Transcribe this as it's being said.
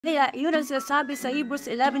Kaya yun ang sinasabi sa Hebrews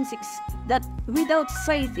 11:6 that without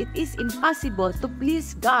faith, it is impossible to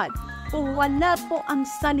please God. Kung wala po ang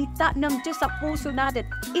salita ng Diyos sa puso natin,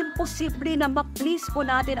 imposible na ma-please po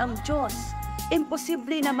natin ang Diyos.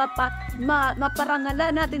 Imposible na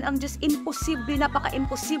maparangalan natin ang Diyos. Imposible,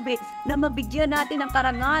 napaka-imposible na mabigyan natin ng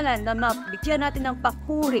karangalan, na mabigyan natin ng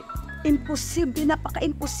papuri. Imposible,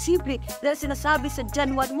 napaka-imposible. Dahil sinasabi sa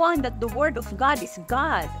John 1:1 that the Word of God is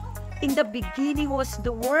God. In the beginning was the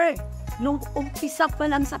Word. Nung umpisa pa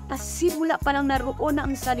lang, sa pasimula pa lang, naroon na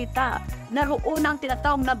ang salita. Naroon na ang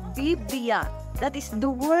tinatawag na Biblia. That is the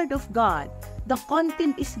Word of God. The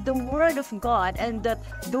content is the Word of God, and that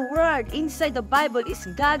the Word inside the Bible is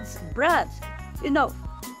God's breath. You know,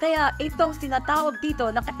 kaya itong tinatawag dito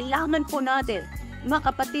na kailangan po natin, mga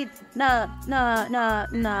kapatid, na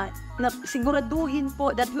siguraduhin po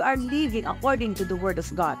that we are living according to the Word of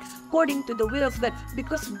God, according to the will of God,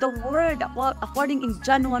 because the Word, according in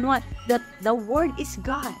John 1:1, that the Word is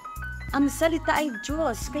God. Ang salita ay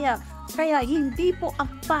Diyos. Kaya hindi po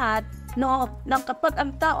apat, no, nang kapag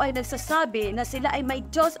ang tao ay nagsasabi na sila ay may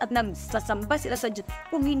Diyos at nagsasamba sila sa Diyos,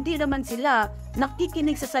 kung hindi naman sila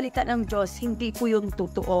nakikinig sa salita ng Diyos, hindi po yung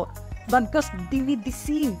totoo. Bagkas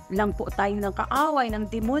dinideceive lang po tayo ng kaaway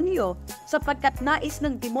ng demonyo, sapagkat nais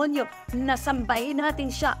ng demonyo na sambahin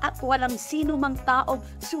natin siya at walang sino mang tao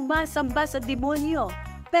sumasamba sa demonyo.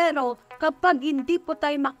 Pero kapag hindi po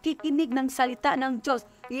tayo makikinig ng salita ng Diyos,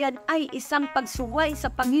 yan ay isang pagsuway sa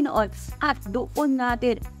Panginoon, at doon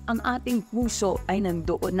natin ang ating puso ay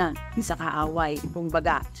nandoon na sa kaaway.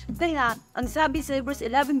 Kumbaga, kaya ang sabi sa Hebrews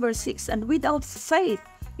 11:6, and without faith,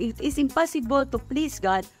 it is impossible to please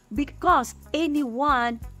God, because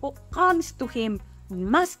anyone who comes to Him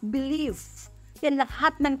must believe. Yan,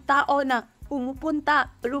 lahat ng tao na pumupunta,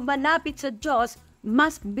 lumalapit sa Diyos,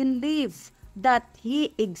 must believe that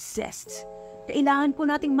He exists. Kailangan po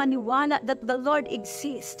nating maniwala that the Lord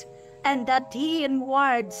exists, and that He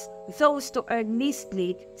rewards those to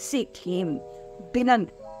earnestly seek Him.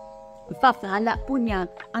 Papahala po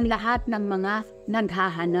niya ang lahat ng mga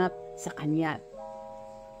naghahanap sa Kanya.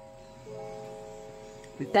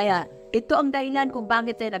 Kaya, ito ang dahilan kung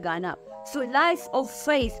bakit tayo naghanap. So, life of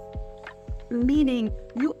faith, meaning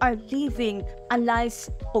you are living a life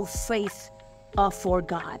of faith for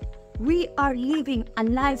God. We are living a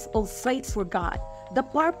life of faith for God. The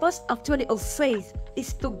purpose actually of faith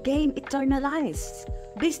is to gain eternal life.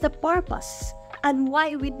 This is the purpose. And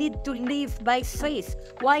why we need to live by faith.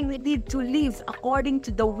 Why we need to live according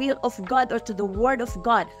to the will of God or to the Word of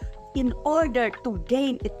God, in order to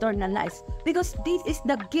gain eternal life. Because this is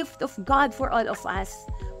the gift of God for all of us.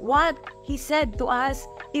 What He said to us,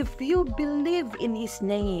 if you believe in His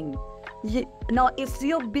name, if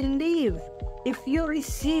you believe, if you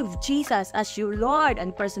receive Jesus as your Lord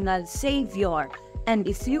and personal Savior, and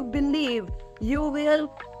if you believe, you will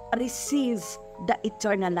receive the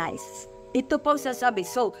eternal life. Ito po sasabi.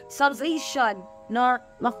 So, salvation,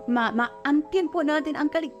 maantin po natin ang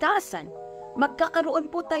kaligtasan.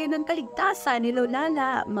 Magkakaroon po tayo ng kaligtasan. Hello,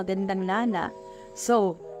 Lala. Magandang Lala.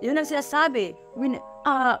 So, yun ang sinasabi.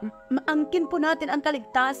 Maangkin po natin ang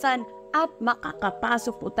kaligtasan at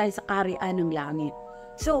makakapasok po tayo sa kaharian ng langit.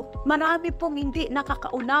 So, marami pong hindi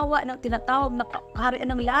nakakaunawa ng tinatawag na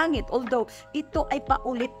kaharian ng langit. Although, ito ay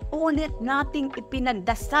paulit-ulit nating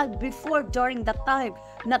ipinagdasal before, during that time,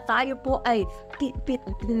 na tayo po ay,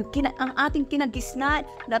 ang ating kinagisnan,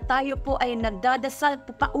 na tayo po ay nagdadasal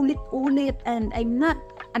paulit-ulit, and I'm not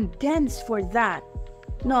against for that.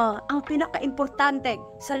 No, ang pinaka-importante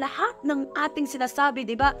sa lahat ng ating sinasabi,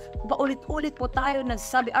 di ba? Paulit-ulit po tayo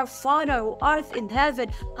nagsasabi, Our Father who art in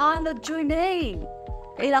heaven, hallowed your name.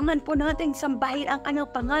 Kailangan po natin sambahin ang kanyang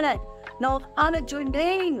pangalan. No, hallowed your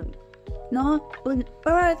name. No, on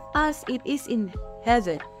earth as it is in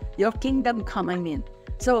heaven. Your kingdom come, amen.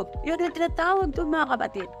 So, yun ang tinatawag doon, mga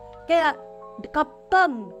kapatid. Kaya,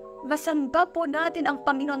 kapag masamba po natin ang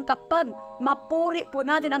Panginoon, kapag mapuri po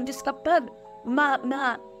natin ang Diyos, kapag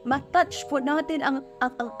ma-touch po natin ang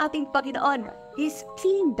ating Panginoon, His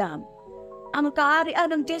kingdom, ang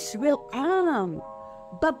kaharian ng Diyos will come.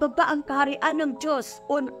 Bababa ang kaharian ng Diyos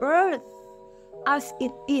on earth as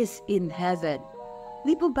it is in heaven.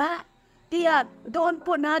 Di po ba? Kaya doon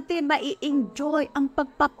po natin mai-enjoy ang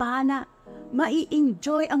pagpapala.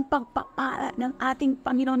 Mai-enjoy ang pagpapala ng ating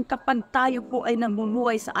Panginoon kapag tayo po ay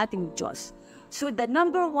namumuhay sa ating Diyos. So the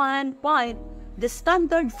number one point, the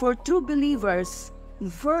standard for true believers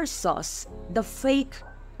versus the fake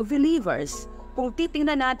believers. Kung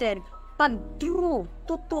titingnan natin, pag true,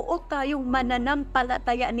 totoo tayong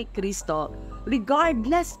mananampalataya ni Kristo,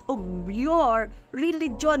 regardless of your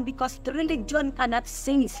religion, because religion cannot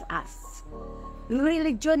save us.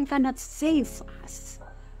 Religion cannot save us.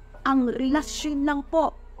 Ang relasyon lang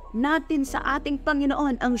po natin sa ating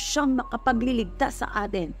Panginoon ang siyang makapagliligtas sa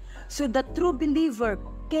atin. So the true believer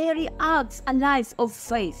carry out a life of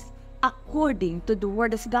faith according to the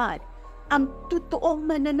Word of God. Ang totoong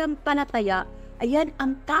mananampalataya, ayan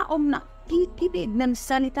ang taong nakikinig ng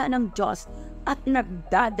salita ng Diyos at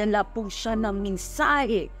nagdadala po siya ng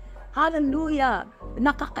mensahe. Hallelujah!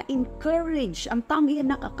 Nakaka-encourage. Ang taong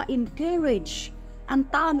iyan nakaka-encourage. Ang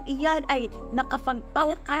taong iyan ay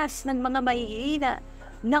nakapagpalakas ng mga mahihina.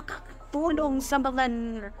 Nakakatulong sa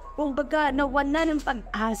mga, kumbaga, na wala ng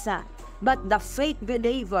pag-asa. But the faith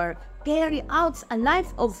believer carry out a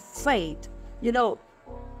life of faith. You know,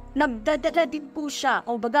 nagdadala din po siya.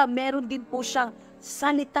 Kumbaga, meron din po siyang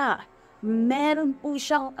salita. Meron po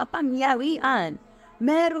siyang kapangyarihan.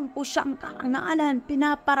 Meron po siyang karangalan,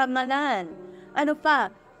 pinaparangalan. Ano pa?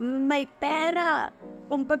 May pera.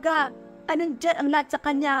 Kumbaga, anong dyan ang lahat sa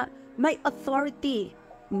kanya? May authority.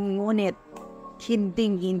 Ngunit,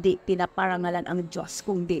 hindi pinaparangalan ang Diyos,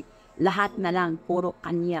 kundi lahat na lang, puro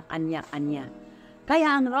kanya. Kaya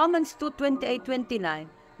ang Romans 2:28-29,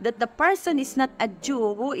 that the person is not a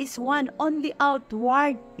Jew who is one only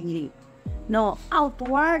outwardly. No,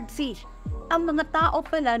 outwardly. Ang mga tao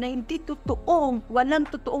pala na hindi walang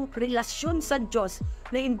totoong relasyon sa Diyos,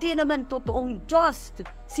 na hindi naman totoong Diyos,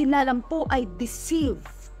 sila lang po ay deceived.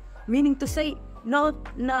 Meaning to say, no,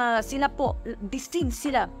 na sila po, deceived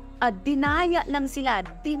sila, dinaya lang sila,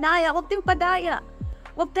 huwag tayong padaya.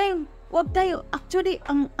 Huwag tayo, actually,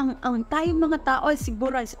 ang tayong mga tao ay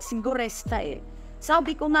siguresta eh.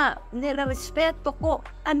 Sabi ko nga, nirerespeto ko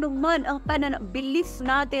anuman ang belief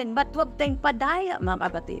natin, but huwag tayong padaya,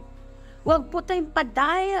 mga kapatid. Huwag po tayong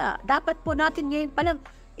padaya. Dapat po natin ngayon palang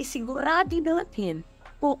isigurado natin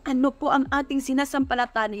kung ano po ang ating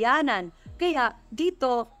sinasampalatayanan. Kaya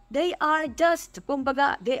dito, they are just,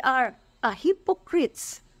 kumbaga, they are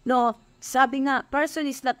hypocrites. No, sabi nga, person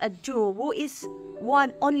is not a Jew who is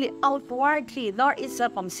one only outwardly, nor is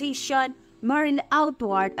circumcision, merely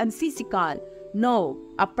outward and physical. No,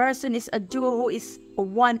 a person is a Jew who is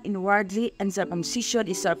one inwardly, and circumcision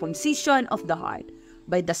is circumcision of the heart,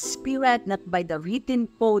 by the Spirit, not by the written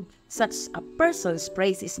code. Such a person's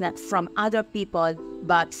praise is not from other people,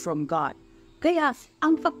 but from God. Kaya,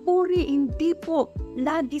 ang papuri hindi po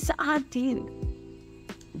lagi sa atin.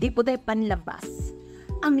 Hindi po tayo panlabas.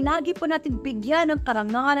 Ang lagi po natin bigyan ng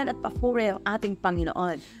karangalan at papuri ang ating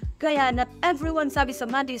Panginoon. Kaya not everyone, sabi sa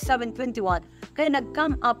Matthew 7:21, kaya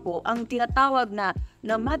nag-come up po ang tinatawag na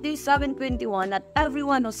Matthew 7:21, not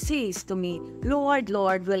everyone who says to me, Lord,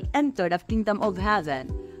 Lord, will enter the kingdom of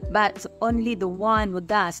heaven, but only the one who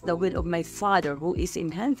does the will of my Father who is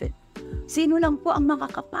in heaven. Sino lang po ang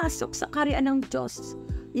makakapasok sa kaharian ng Diyos?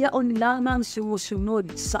 Yaon lamang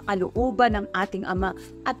sumusunod sa kalooban ng ating Ama.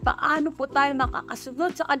 At paano po tayo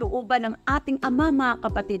makakasunod sa kalooban ng ating Ama, mga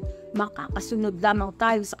kapatid? Makakasunod lamang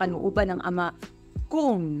tayo sa kalooban ng Ama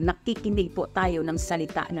kung nakikinig po tayo ng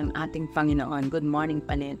salita ng ating Panginoon. Good morning,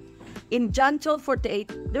 Panin. In John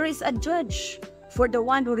 12:48, there is a judge for the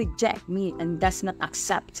one who reject me and does not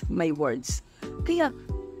accept my words. Kaya,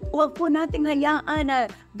 huwag po nating hayaan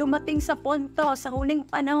na dumating sa punto, sa huling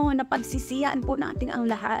panahon na pagsisiyaan po natin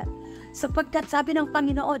ang lahat. Sapagkat sabi ng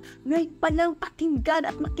Panginoon, ngayon palang pakinggan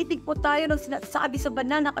at makinig po tayo ng sinasabi sa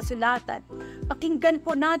banal na kasulatan. Pakinggan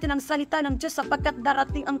po natin ang salita ng Diyos sapagkat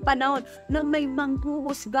darating ang panahon na may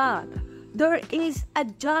manghuhusga. There is a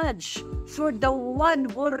judge for the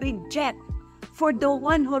one who reject. For the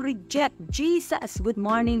one who reject Jesus. Good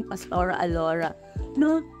morning, Pastora Alora.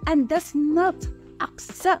 No, and does not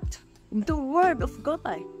accept the word of God.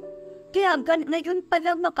 Kaya ngayon pa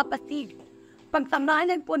lang, mga kapatid,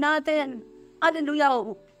 pagtamanan po natin,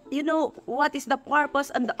 hallelujah, you know, what is the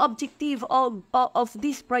purpose and the objective of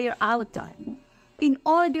this prayer altar? In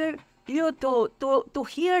order you to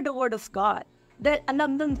hear the word of God. Dahil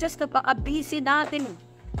alam ng Diyos na baka-busy natin.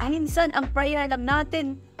 Minsan ang prayer lang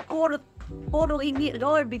natin, puro ini,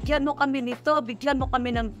 Lord, bigyan mo kami nito, bigyan mo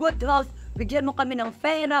kami ng good health, bigyan mo kami ng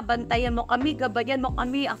pera, bantayan mo kami, gabayan mo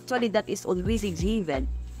kami. Actually, that is always given.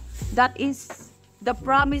 That is the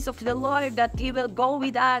promise of the Lord that He will go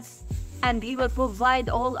with us and He will provide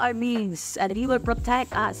all our means and He will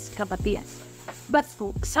protect us, kapatid. But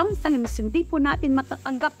sometimes, hindi po natin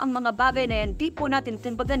matatanggap ang mga bagay na yan. Hindi po natin,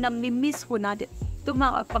 timbaga, namimiss po natin. Ito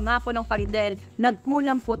mga pangako ng Panginoon,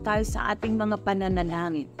 nagkulang po tayo sa ating mga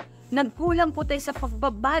pananalangin. Nagkulang po tayo sa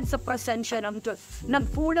pagbabad sa presensya ng Diyos.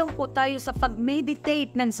 Nagkulang po tayo sa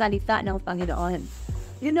pag-meditate ng salita ng Panginoon.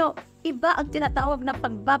 You know, iba ang tinatawag na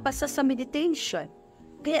pagbabasa sa meditation.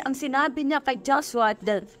 Kaya ang sinabi niya kay Joshua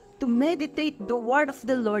that to meditate the word of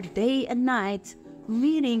the Lord day and night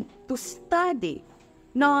meaning to study.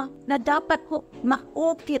 No, na dapat po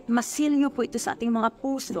maukit, masilyo po ito sa ating mga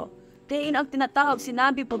puso. Kaya yun ang tinatawag,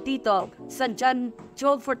 sinabi po dito sa John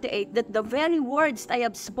 12:48, that the very words I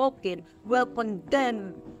have spoken will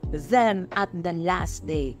condemn them at the last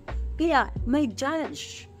day. Kaya may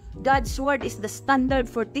judge. God's word is the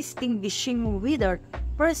standard for distinguishing whether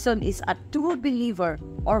person is a true believer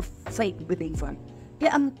or fake believer.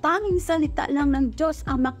 Kaya ang tanging salita lang ng Diyos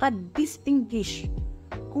ang makadistinguish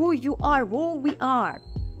who you are, who we are.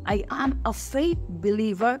 I am a fake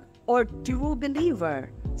believer or true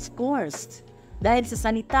believer. Of course. Dahil sa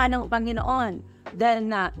salita ng Panginoon. Dahil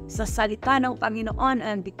na sa salita ng Panginoon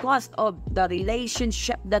and because of the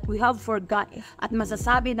relationship that we have for God. At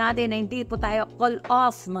masasabi natin na hindi po tayo call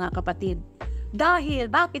off, mga kapatid. Dahil,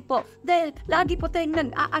 bakit po? Dahil lagi po tayong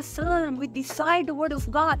nag-aasam. We desire the Word of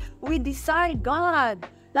God. We desire God.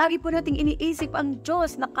 Lagi po nating iniisip ang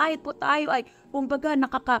Diyos na kahit po tayo ay kumbaga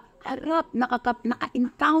nakakaharap,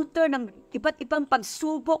 naka-encounter ng iba't ibang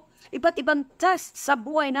pagsubok, iba't ibang test sa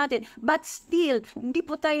buhay natin. But still, hindi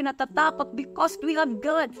po tayo natatakot because we have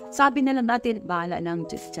God. Sabi na lang natin, bahala ng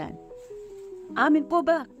Diyos dyan. Amin po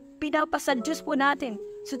ba? Pinapasa Diyos po natin.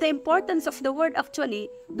 So the importance of the Word actually,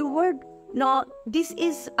 the Word, no, this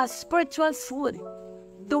is a spiritual food.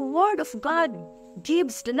 The Word of God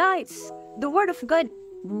gives life. The Word of God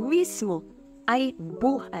mismo ay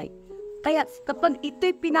buhay. Kaya kapag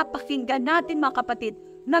ito'y pinapakinggan natin, mga kapatid,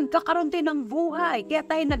 nagkakaroon tayo ng buhay. Kaya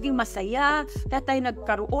tayo naging masaya, kaya tayo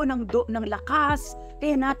nagkaroon ng lakas,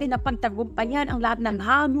 kaya natin napagtagumpayan ang lahat ng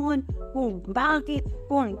hamon, kung bakit,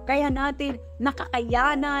 kung kaya natin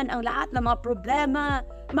nakakayanan ang lahat ng mga problema.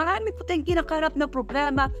 Marami po tayong kinakarap na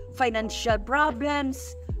problema, financial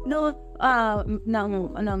problems, no,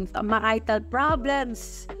 marital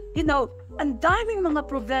problems, you know, ang daming mga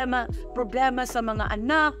problema sa mga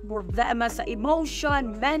anak, problema sa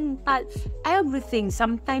emotion, mental, everything.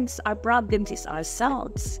 Sometimes our problems is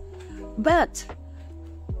ourselves. But,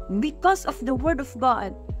 because of the Word of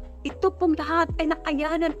God, ito pong lahat ay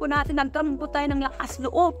nakayanan po natin, nagkaroon po tayo ng lakas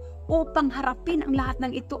loob upang harapin ang lahat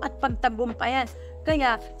ng ito at pagtagumpayan.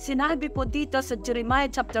 Kaya, sinabi po dito sa Jeremiah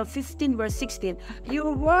chapter 15 verse 16,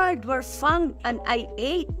 your word were found and I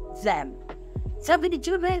ate them. Sabi ni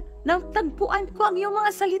Jeremiah, nagtagpuan ko ang iyong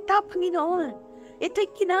mga salita, Panginoon. Ito'y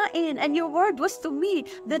kinain, and your word was to me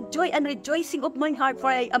the joy and rejoicing of my heart, for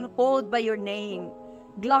I am called by your name.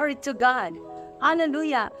 Glory to God.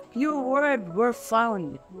 Hallelujah. Your word were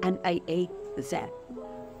found, and I ate them.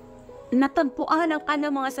 Natagpuan ang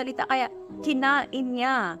kanyang mga salita, kaya kinain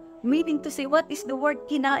niya. Meaning to say, what is the word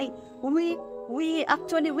kinain? We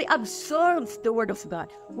observe the word of God.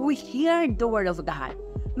 We hear the word of God.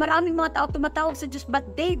 Maraming mga tao tumatawag sa Diyos, but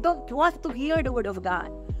they don't want to hear the word of God.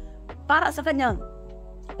 Para sa Kanya,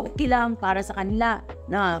 okay lang para sa kanila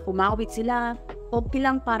na pumawit sila, okay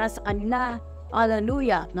lang para sa kanila.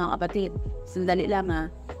 Hallelujah, mga kapatid. Sandali lang ha.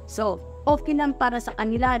 So, okay lang para sa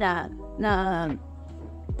kanila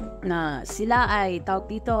na sila ay tawag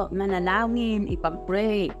dito, manalangin,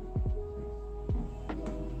 ipag-pray.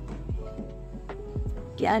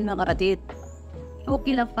 Kaya mga kapatid,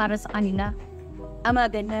 okay lang para sa kanila. Ama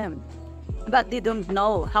ganun. But they don't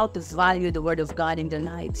know how to value the Word of God in their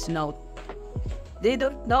lives. No. They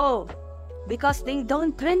don't know. Because they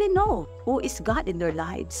don't really know who is God in their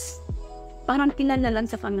lives. Parang kilala lang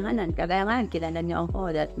sa pangalan. Kaya nga, kilala niyo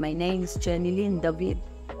ako that my name is Jenilyn David.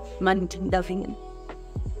 David.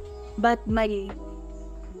 But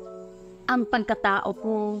ang pagkatao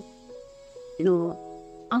ko,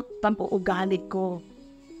 ang pampuugali ko.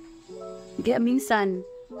 Kaya minsan,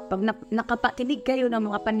 pag nakapakinig kayo ng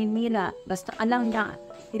mga paninira, basta alam na,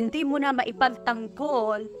 hindi mo na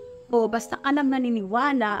maipagtanggol o basta alam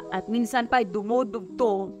naniniwala at minsan pa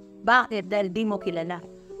dumudugtong. Bakit? Dahil di mo kilala.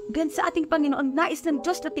 Ganyan sa ating Panginoon, nais ng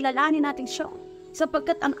Diyos na kilalanin natin siya.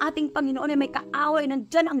 Sapagkat ang ating Panginoon ay may kaaway,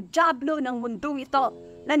 nandyan ang diablo ng mundong ito.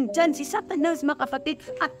 Nandyan si Satanas, mga kapatid,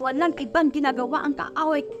 at walang ibang ginagawa ang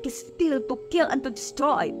kaaway to steal, to kill, and to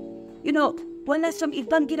destroy. You know, wala siyang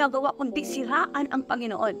ibang ginagawa kundi siraan ang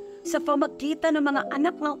Panginoon. Sa pamagitan ng mga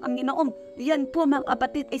anak ng Panginoon, yan po mga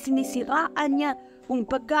kapatid ay sinisiraan niya. Kung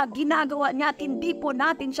baga ginagawa niya at hindi po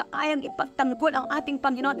natin siya kayang ipagtanggol ang ating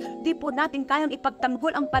Panginoon. Hindi po natin kayang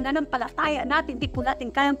ipagtanggol ang pananampalataya natin. Hindi po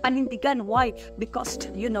natin kayang panindigan. Why? Because,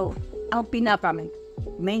 you know, ang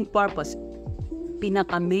main purpose,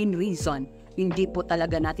 pinaka-main reason, hindi po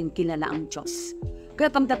talaga natin kilala ang Diyos. Kaya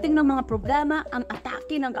pagdating ng mga problema, ang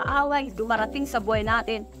atake ng kaaway, dumarating sa buhay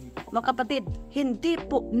natin, mga kapatid, hindi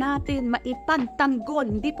po natin maipagtanggol,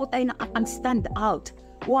 hindi po tayo nakapag-stand out.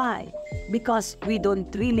 Why? Because we don't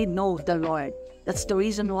really know the Lord. That's the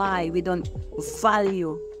reason why we don't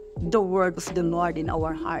value the word of the Lord in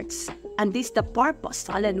our hearts. And this is the purpose.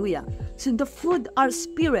 Hallelujah. So the food our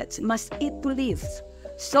spirits must eat to live.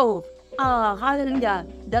 So, hallelujah,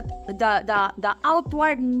 that the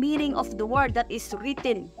outward meaning of the word that is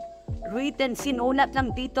written, sinulat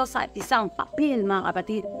lang dito sa isang papel, mga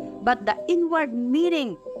kapatid. But the inward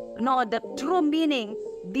meaning, no, the true meaning,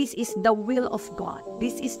 this is the will of God.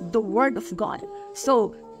 This is the word of God.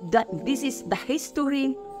 So, that this is the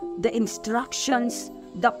history, the instructions,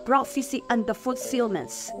 the prophecy, and the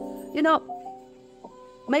fulfillments. You know,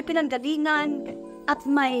 may pinanggalingan at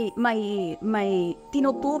may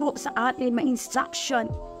tinuturo sa atin, may instruction.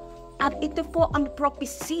 At ito po ang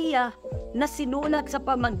propesiya na sinulat sa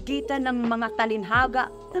pamamagitan ng mga talinhaga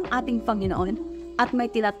ng ating Panginoon at may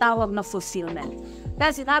tinatawag na fulfillment. Kaya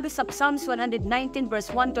sinabi sa Psalms 119 verse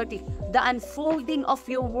 130, the unfolding of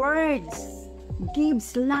your words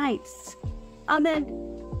gives lights. Amen.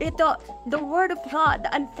 Ito, the word of God, the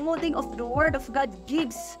unfolding of the word of God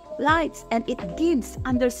gives lights and it gives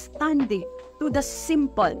understanding to the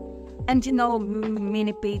simple. And you know,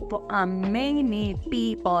 many people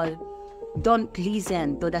don't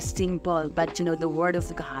listen to the simple, but you know, the word of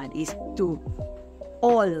God is to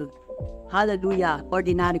all, hallelujah,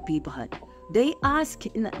 ordinary people. They ask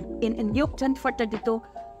in Luke 24:32,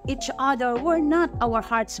 each other, were not our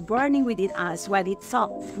hearts burning within us while it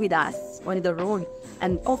talked with us on the road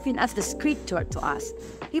and opened as the scripture to us.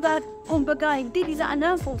 Diba? Kumbaga, hindi nila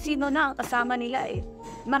alam kung sino na ang kasama nila eh.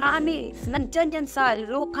 Marami, nandyan yan sa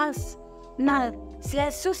Lucas na si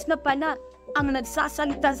Jesus na pala ang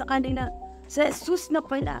nagsasalita sa kanila. Si Jesus na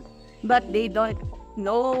pala. But they don't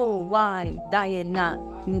know why. Dahil na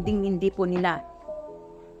hindi po nila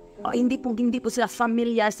hindi po sila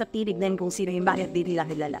familiar sa tinig na kung sino yung bakit di nila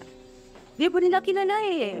kilala. Di po nila kilala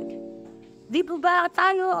eh. Di po ba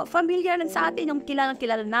tayo familiar lang sa atin yung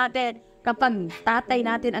kilala natin? Kapag tatay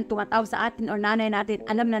natin ang tumatawag sa atin or nanay natin,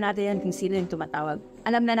 alam na natin yan kung sino yung tumatawag.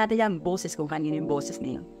 Alam na natin yan boses kung kanino yung boses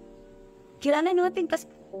niya. Kilala natin kasi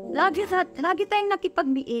lagi tayong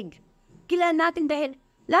nakipagmiig. Kilala natin dahil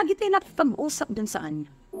lagi tayong nakipag-usap dun sa kanya.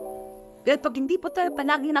 Kaya pag hindi po tayo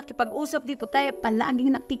palaging nakipag-usap, di po tayo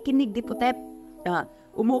palaging nakikinig, di po tayo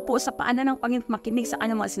umupo sa paanan ng Panginoon, makinig sa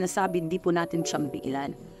kanyang mga sinasabi, hindi po natin siyang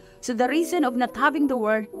bigilan. So the reason of not having the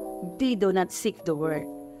word, they do not seek the word.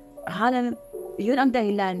 Yun ang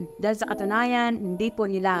dahilan. Dahil sa katunayan, hindi po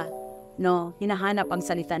nila hinahanap ang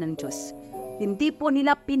salita ng Diyos. Hindi po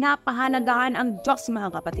nila pinapahalagahan ang Diyos,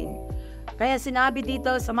 mga kapatid. Kaya sinabi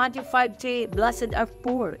dito sa Matthew 5:3, blessed are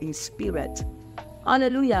poor in spirit.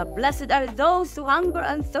 Hallelujah. Blessed are those who hunger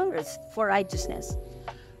and thirst for righteousness,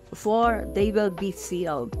 for they will be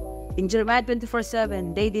filled. In Jeremiah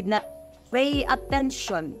 24:7, they did not pay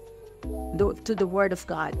attention to the word of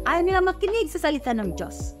God. Ayaw nila makinig sa salita ng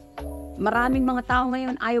Diyos. Maraming mga tao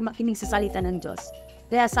ngayon ayaw makinig sa salita ng Diyos.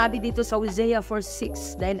 Kaya sabi dito sa Hosea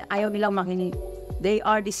 4:6, dahil ayaw nilang makinig, they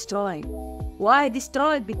are destroyed. Why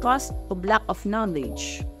destroyed? Because of lack of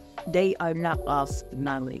knowledge. They are lack of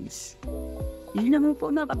knowledge. Yun naman po,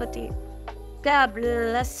 mga kapatid. Kaya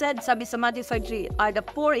blessed, sabi sa Matthew 5:3, are the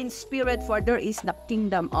poor in spirit, for there is the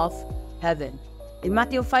kingdom of heaven. In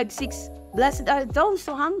Matthew 5:6, blessed are those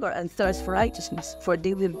who hunger and thirst for righteousness, for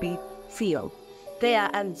they will be filled. Kaya,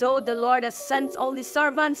 and though the Lord has sent all his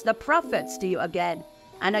servants, the prophets, to you again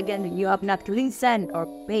and again, you have not listened or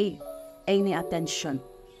paid any attention.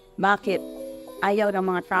 Bakit? Ayaw ng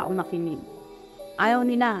mga tao makinig. Ayaw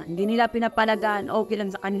nila, hindi nila pinapalagaan, okay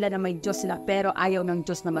lang sa kanila na may Diyos sila, pero ayaw ng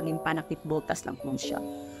Diyos na maging panakip-butas lang po siya.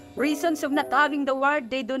 Reasons of not having the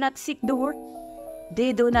word, they do not seek the word.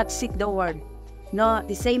 They do not seek the word. No, at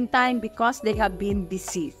the same time, because they have been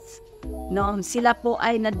deceived. No, sila po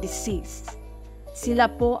ay na-deceived. Sila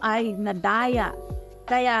po ay nadaya.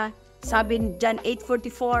 Kaya, sabi in John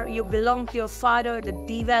 8:44, you belong to your father, the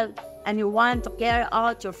devil, and you want to carry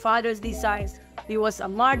out your father's desires. He was a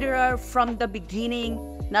murderer from the beginning,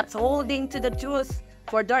 not holding to the truth,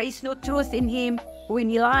 for there is no truth in him.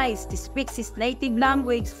 When he lies, he speaks his native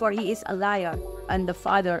language, for he is a liar and the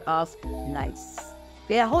father of lies.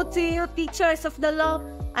 Kaya ho to you, teachers of the law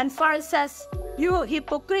and Pharisees, you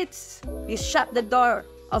hypocrites, you shut the door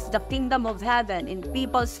of the kingdom of heaven in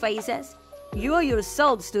people's faces. You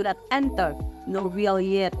yourselves do not enter, nor will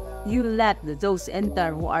yet you let those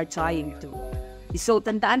enter who are trying to. So,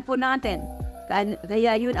 tandaan po natin,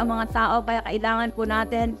 kaya yun ang mga tao, kaya kailangan po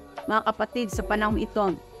natin, mga kapatid, sa panahon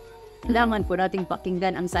ito, kailangan po nating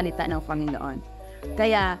pakinggan ang salita ng Panginoon.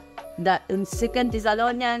 Kaya, in 2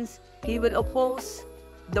 Thessalonians, he will oppose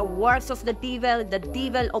the works of the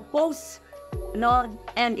devil oppose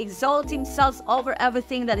and exalt himself over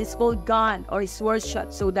everything that is called God or is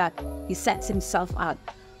worshipped, so that he sets himself up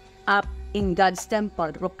in God's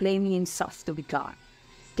temple, proclaiming himself to be God.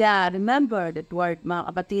 Kaya remember that word, mga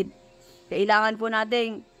kapatid. Kailangan po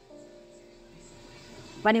nating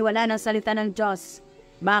paniwala ng salita ng Diyos.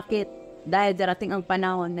 Bakit? Dahil darating ang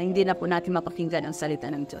panahon na hindi na po natin mapakinggan ang salita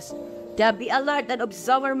ng Diyos. Kaya be alert and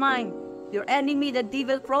observe our mind. Your enemy, the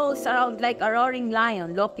devil, prowls around like a roaring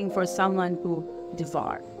lion looking for someone to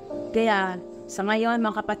devour. Kaya, sa ngayon,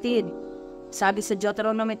 mga kapatid, sabi sa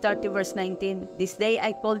Deuteronomy 30 verse 19, "This day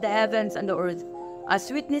I call the heavens and the earth as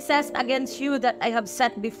witnesses against you that I have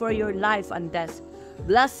set before your life and death.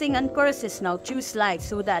 Blessing and curses, now choose life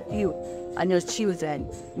so that you and your children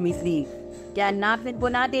may live." Kaya hanapin po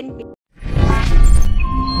natin